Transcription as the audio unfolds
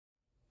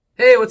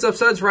Hey, what's up,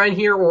 suds? Ryan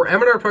here, or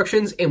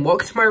MandRproductions, and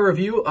welcome to my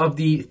review of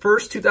the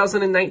first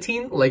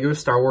 2019 LEGO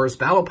Star Wars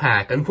Battle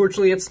Pack.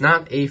 Unfortunately, it's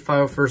not a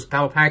 501st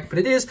Battle Pack, but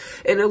it is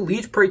an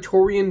Elite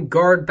Praetorian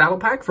Guard Battle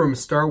Pack from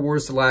Star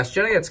Wars The Last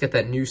Jedi. Let's get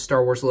that new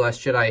Star Wars The Last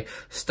Jedi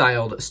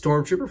styled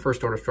Stormtrooper,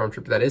 First Order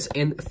Stormtrooper that is,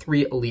 and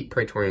 3 Elite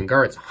Praetorian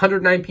Guards.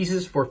 109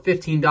 pieces for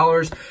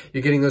 $15.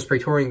 You're getting those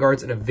Praetorian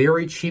Guards in a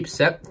very cheap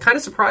set. Kind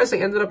of surprised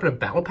they ended up in a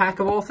Battle Pack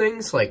of all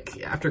things. Like,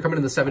 after coming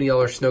in the $70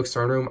 Snoke's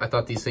Throne Room, I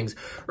thought these things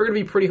were going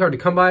to be pretty hard to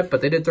come by,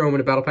 but they did throw them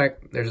in a battle pack.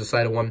 There's a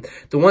side of one.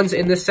 The ones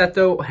in this set,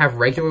 though, have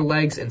regular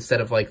legs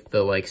instead of, like,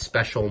 the, like,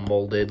 special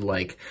molded,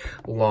 like,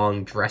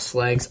 long dress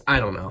legs.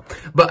 I don't know.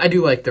 But I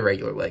do like the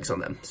regular legs on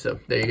them. So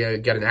there you go.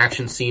 Got an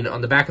action scene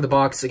on the back of the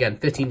box. Again,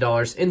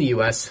 $15 in the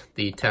US.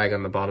 The tag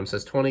on the bottom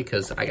says 20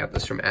 because I got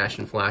this from Ash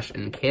and Flash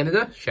in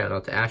Canada. Shout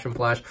out to Ash and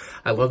Flash.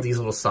 I love these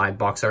little side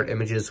box art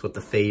images with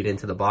the fade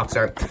into the box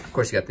art. Of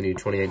course, you got the new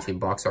 2019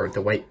 box art with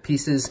the white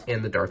pieces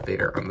and the Darth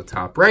Vader on the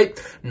top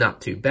right.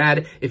 Not too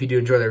bad. If you do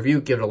enjoy the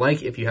review, give it a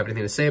like. If you have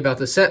anything to say about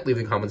this set, leave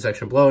it in the comment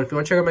section below. And if you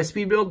want to check out my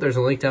speed build, there's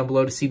a link down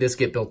below to see this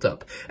get built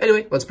up.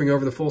 Anyway, let's bring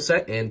over the full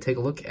set and take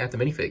a look at the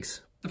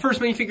minifigs. The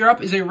first minifigure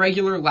up is a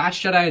regular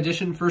Last Jedi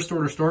Edition First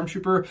Order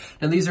Stormtrooper.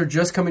 Now, these are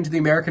just coming to the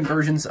American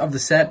versions of the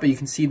set, but you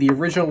can see the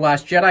original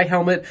Last Jedi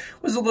helmet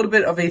was a little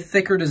bit of a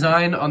thicker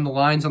design on the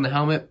lines on the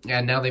helmet,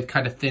 and now they've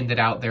kind of thinned it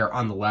out there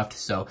on the left,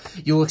 so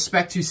you'll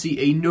expect to see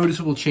a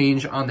noticeable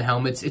change on the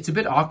helmets. It's a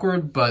bit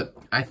awkward, but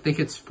I think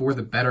it's for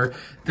the better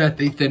that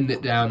they thinned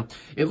it down.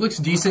 It looks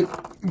decent.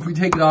 If we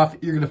take it off,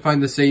 you're going to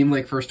find the same,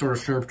 like, First Order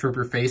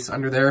Stormtrooper face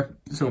under there,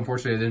 so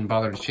unfortunately I didn't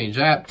bother to change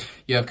that.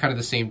 You have kind of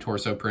the same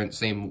torso print,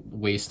 same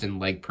waist and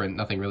leg print,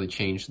 nothing really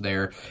changed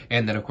there.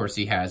 And then, of course,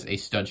 he has a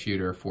stud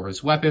shooter for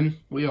his weapon.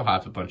 We'll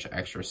have a bunch of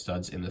extra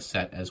studs in the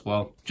set as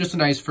well. Just a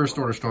nice First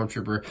Order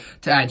Stormtrooper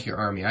to add to your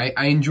army.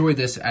 I enjoy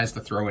this as the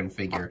throw-in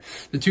figure.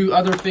 The two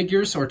other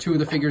figures, or two of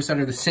the figures that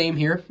are the same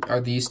here, are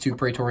these two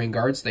Praetorian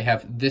Guards. They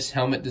have this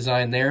helmet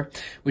design there,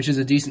 which is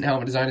a decent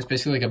helmet design. It's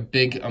basically like a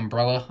big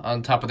umbrella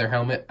on top of their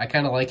helmet. I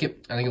kind of like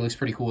it. I think it looks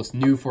pretty cool. It's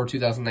new for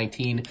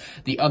 2019.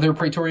 The other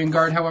Praetorian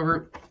Guard,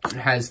 however,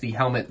 has the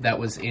helmet that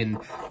was in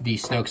the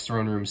Snoke's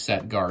Throne Room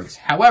set guards.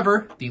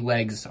 However, the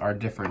legs are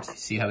different. You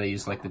see how they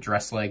use like the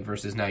dress leg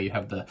versus now you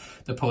have the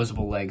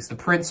posable legs. The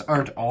prints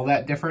aren't all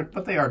that different,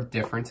 but they are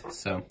different.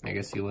 So I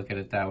guess you look at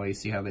it that way. You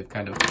see how they've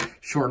kind of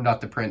shortened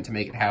up the print to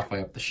make it halfway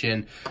up the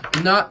shin.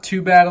 Not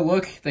too bad a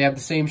look. They have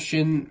the same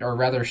shin, or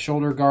rather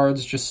shoulder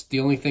guards. Just the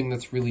only thing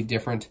that's really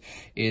different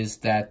is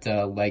that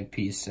leg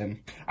piece.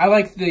 And I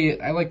like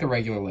the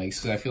regular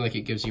legs because I feel like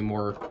it gives you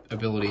more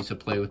ability to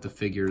play with the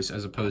figures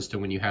as opposed to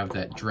when you have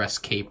that dress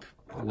cape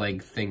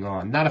leg thing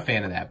on. Not a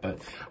fan of that, but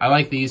I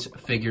like these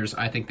figures.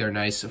 I think they're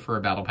nice for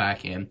a battle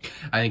pack, and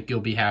I think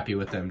you'll be happy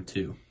with them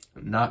too.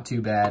 Not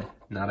too bad.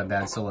 Not a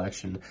bad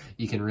selection.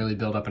 You can really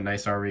build up a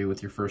nice army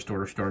with your First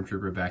Order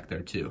Stormtrooper back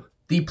there too.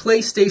 The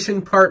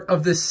PlayStation part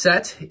of this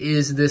set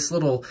is this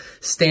little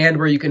stand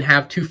where you can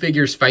have two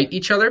figures fight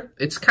each other.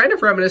 It's kind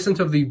of reminiscent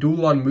of the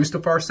Duel on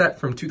Mustafar set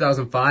from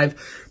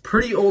 2005.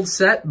 Pretty old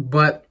set,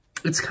 but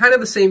it's kind of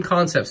the same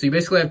concept. So you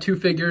basically have two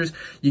figures.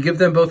 You give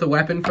them both a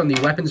weapon from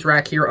the weapons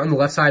rack here on the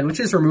left side,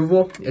 which is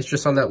removable. It's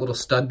just on that little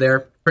stud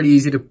there. Pretty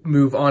easy to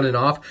move on and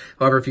off.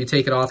 However, if you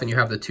take it off and you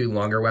have the two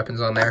longer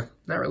weapons on there,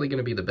 not really going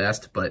to be the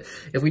best. But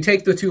if we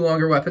take the two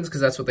longer weapons,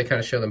 because that's what they kind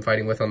of show them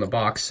fighting with on the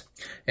box,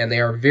 and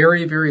they are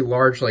very, very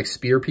large, like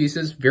spear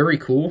pieces. Very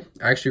cool.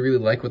 I actually really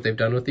like what they've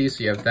done with these.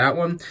 So you have that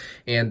one,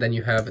 and then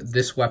you have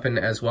this weapon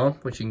as well,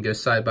 which you can go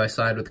side by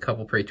side with a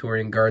couple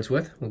Praetorian Guards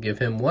with. We'll give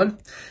him one.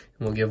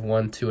 We'll give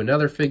one to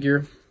another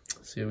figure.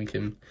 See if we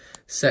can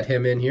set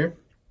him in here.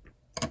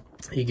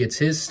 He gets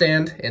his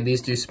stand, and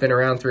these do spin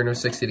around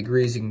 360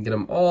 degrees. You can get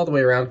them all the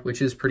way around,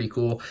 which is pretty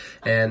cool.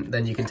 And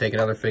then you can take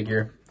another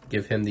figure,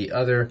 give him the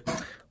other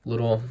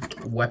little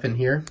weapon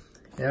here.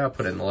 Yeah, I'll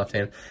put it in the left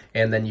hand.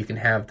 And then you can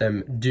have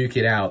them duke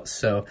it out.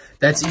 So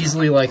that's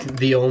easily like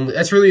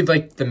that's really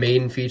like the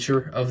main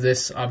feature of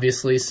this,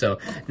 obviously. So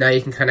now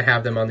you can kind of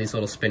have them on these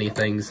little spinny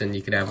things and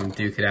you can have them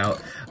duke it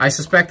out. I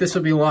suspect this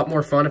would be a lot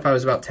more fun if I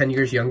was about 10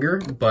 years younger,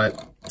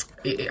 but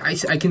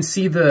I can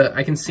see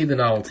the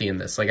novelty in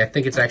this. Like, I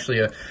think it's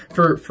actually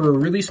for a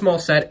really small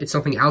set, it's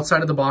something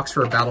outside of the box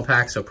for a battle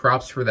pack, so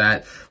props for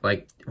that.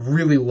 Like,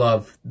 really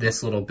love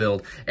this little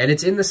build. And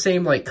it's in the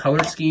same, like,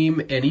 color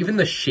scheme, and even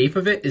the shape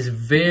of it is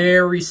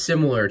very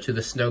similar to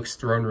the Snoke's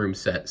Throne Room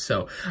set.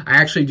 So I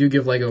actually do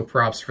give LEGO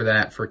props for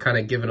that, for kind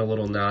of giving a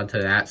little nod to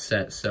that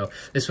set. So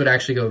this would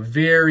actually go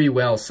very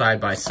well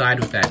side by side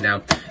with that.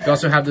 Now, you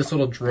also have this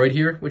little droid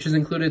here, which is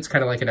included. It's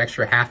kind of like an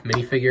extra half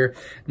minifigure.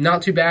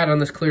 Not too bad on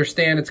this clear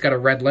stand. It's got a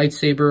red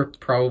lightsaber,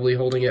 probably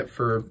holding it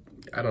for,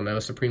 I don't know,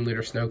 Supreme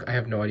Leader Snoke. I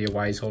have no idea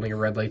why he's holding a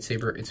red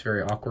lightsaber. It's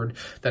very awkward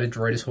that a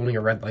droid is holding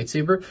a red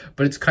lightsaber,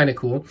 but it's kind of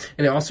cool.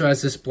 And it also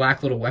has this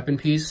black little weapon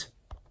piece.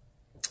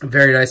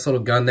 Very nice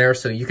little gun there.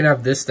 So you can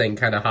have this thing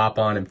kind of hop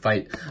on and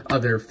fight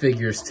other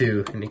figures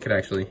too. And you could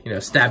actually, you know,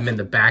 stab them in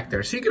the back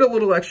there. So you get a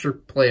little extra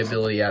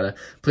playability out of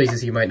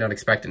places you might not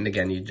expect. And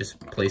again, you just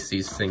place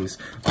these things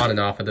on and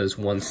off of those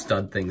one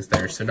stud things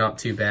there. So not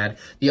too bad.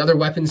 The other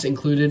weapons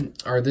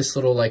included are this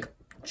little like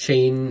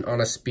chain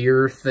on a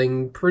spear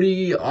thing.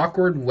 Pretty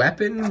awkward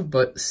weapon,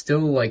 but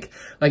still like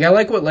I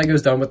like what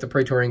Lego's done with the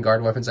Praetorian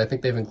Guard weapons. I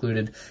think they've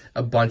included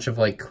a bunch of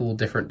like cool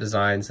different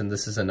designs, and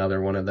this is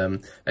another one of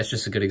them. That's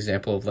just a good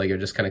example of Lego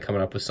just kind of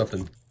coming up with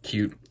something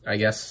cute, I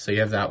guess. So you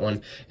have that one,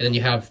 and then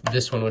you have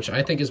this one, which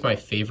I think is my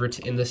favorite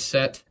in this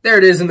set. There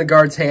it is in the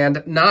guard's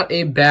hand. Not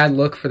a bad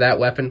look for that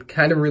weapon.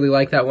 Kind of really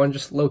like that one,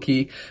 just low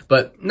key,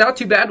 but not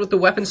too bad with the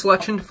weapon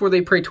selection for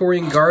the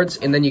Praetorian Guards.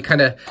 And then you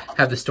kind of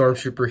have the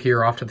Stormtrooper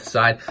here off to the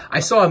side. I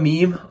saw a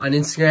meme on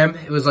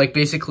Instagram. It was like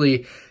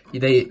basically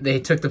they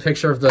took the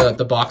picture of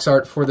the box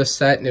art for this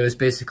set, and it was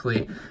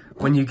basically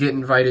when you get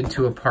invited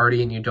to a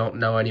party and you don't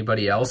know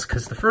anybody else,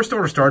 because the First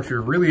Order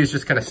Stormtrooper really is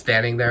just kind of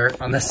standing there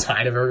on the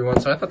side of everyone.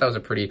 So I thought that was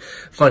a pretty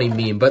funny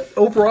meme. But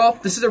overall,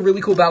 this is a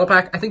really cool battle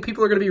pack. I think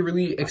people are going to be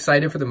really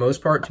excited for the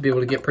most part to be able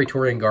to get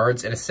Praetorian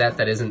Guards in a set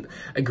that isn't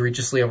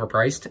egregiously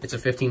overpriced. It's a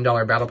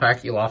 $15 battle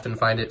pack. You'll often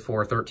find it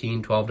for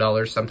 $13,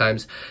 $12,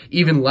 sometimes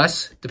even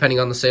less, depending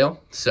on the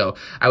sale. So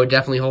I would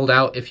definitely hold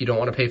out if you don't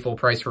want to pay full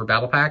price for a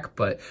battle pack,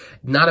 but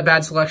not a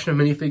bad selection of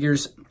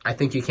minifigures. I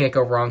think you can't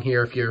go wrong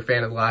here if you're a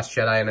fan of The Last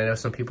Jedi, and I know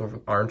some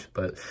people aren't,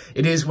 but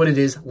it is what it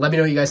is. Let me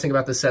know what you guys think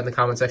about this set in the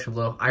comment section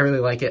below. I really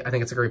like it. I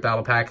think it's a great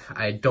battle pack.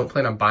 I don't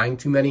plan on buying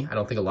too many. I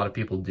don't think a lot of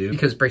people do,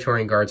 because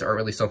Praetorian Guards aren't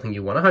really something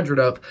you want 100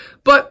 of,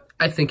 but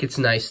I think it's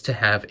nice to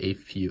have a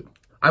few.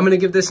 I'm going to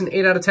give this an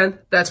 8 out of 10.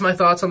 That's my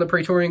thoughts on the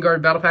Praetorian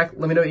Guard battle pack.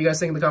 Let me know what you guys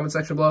think in the comment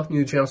section below. If you're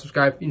new to the channel,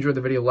 subscribe. If you enjoyed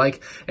the video,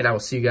 like, and I will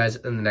see you guys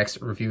in the next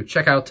review.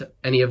 Check out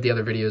any of the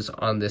other videos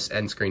on this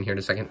end screen here in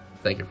a second.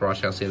 Thank you for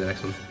watching. I'll see you in the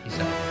next one. Peace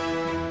out.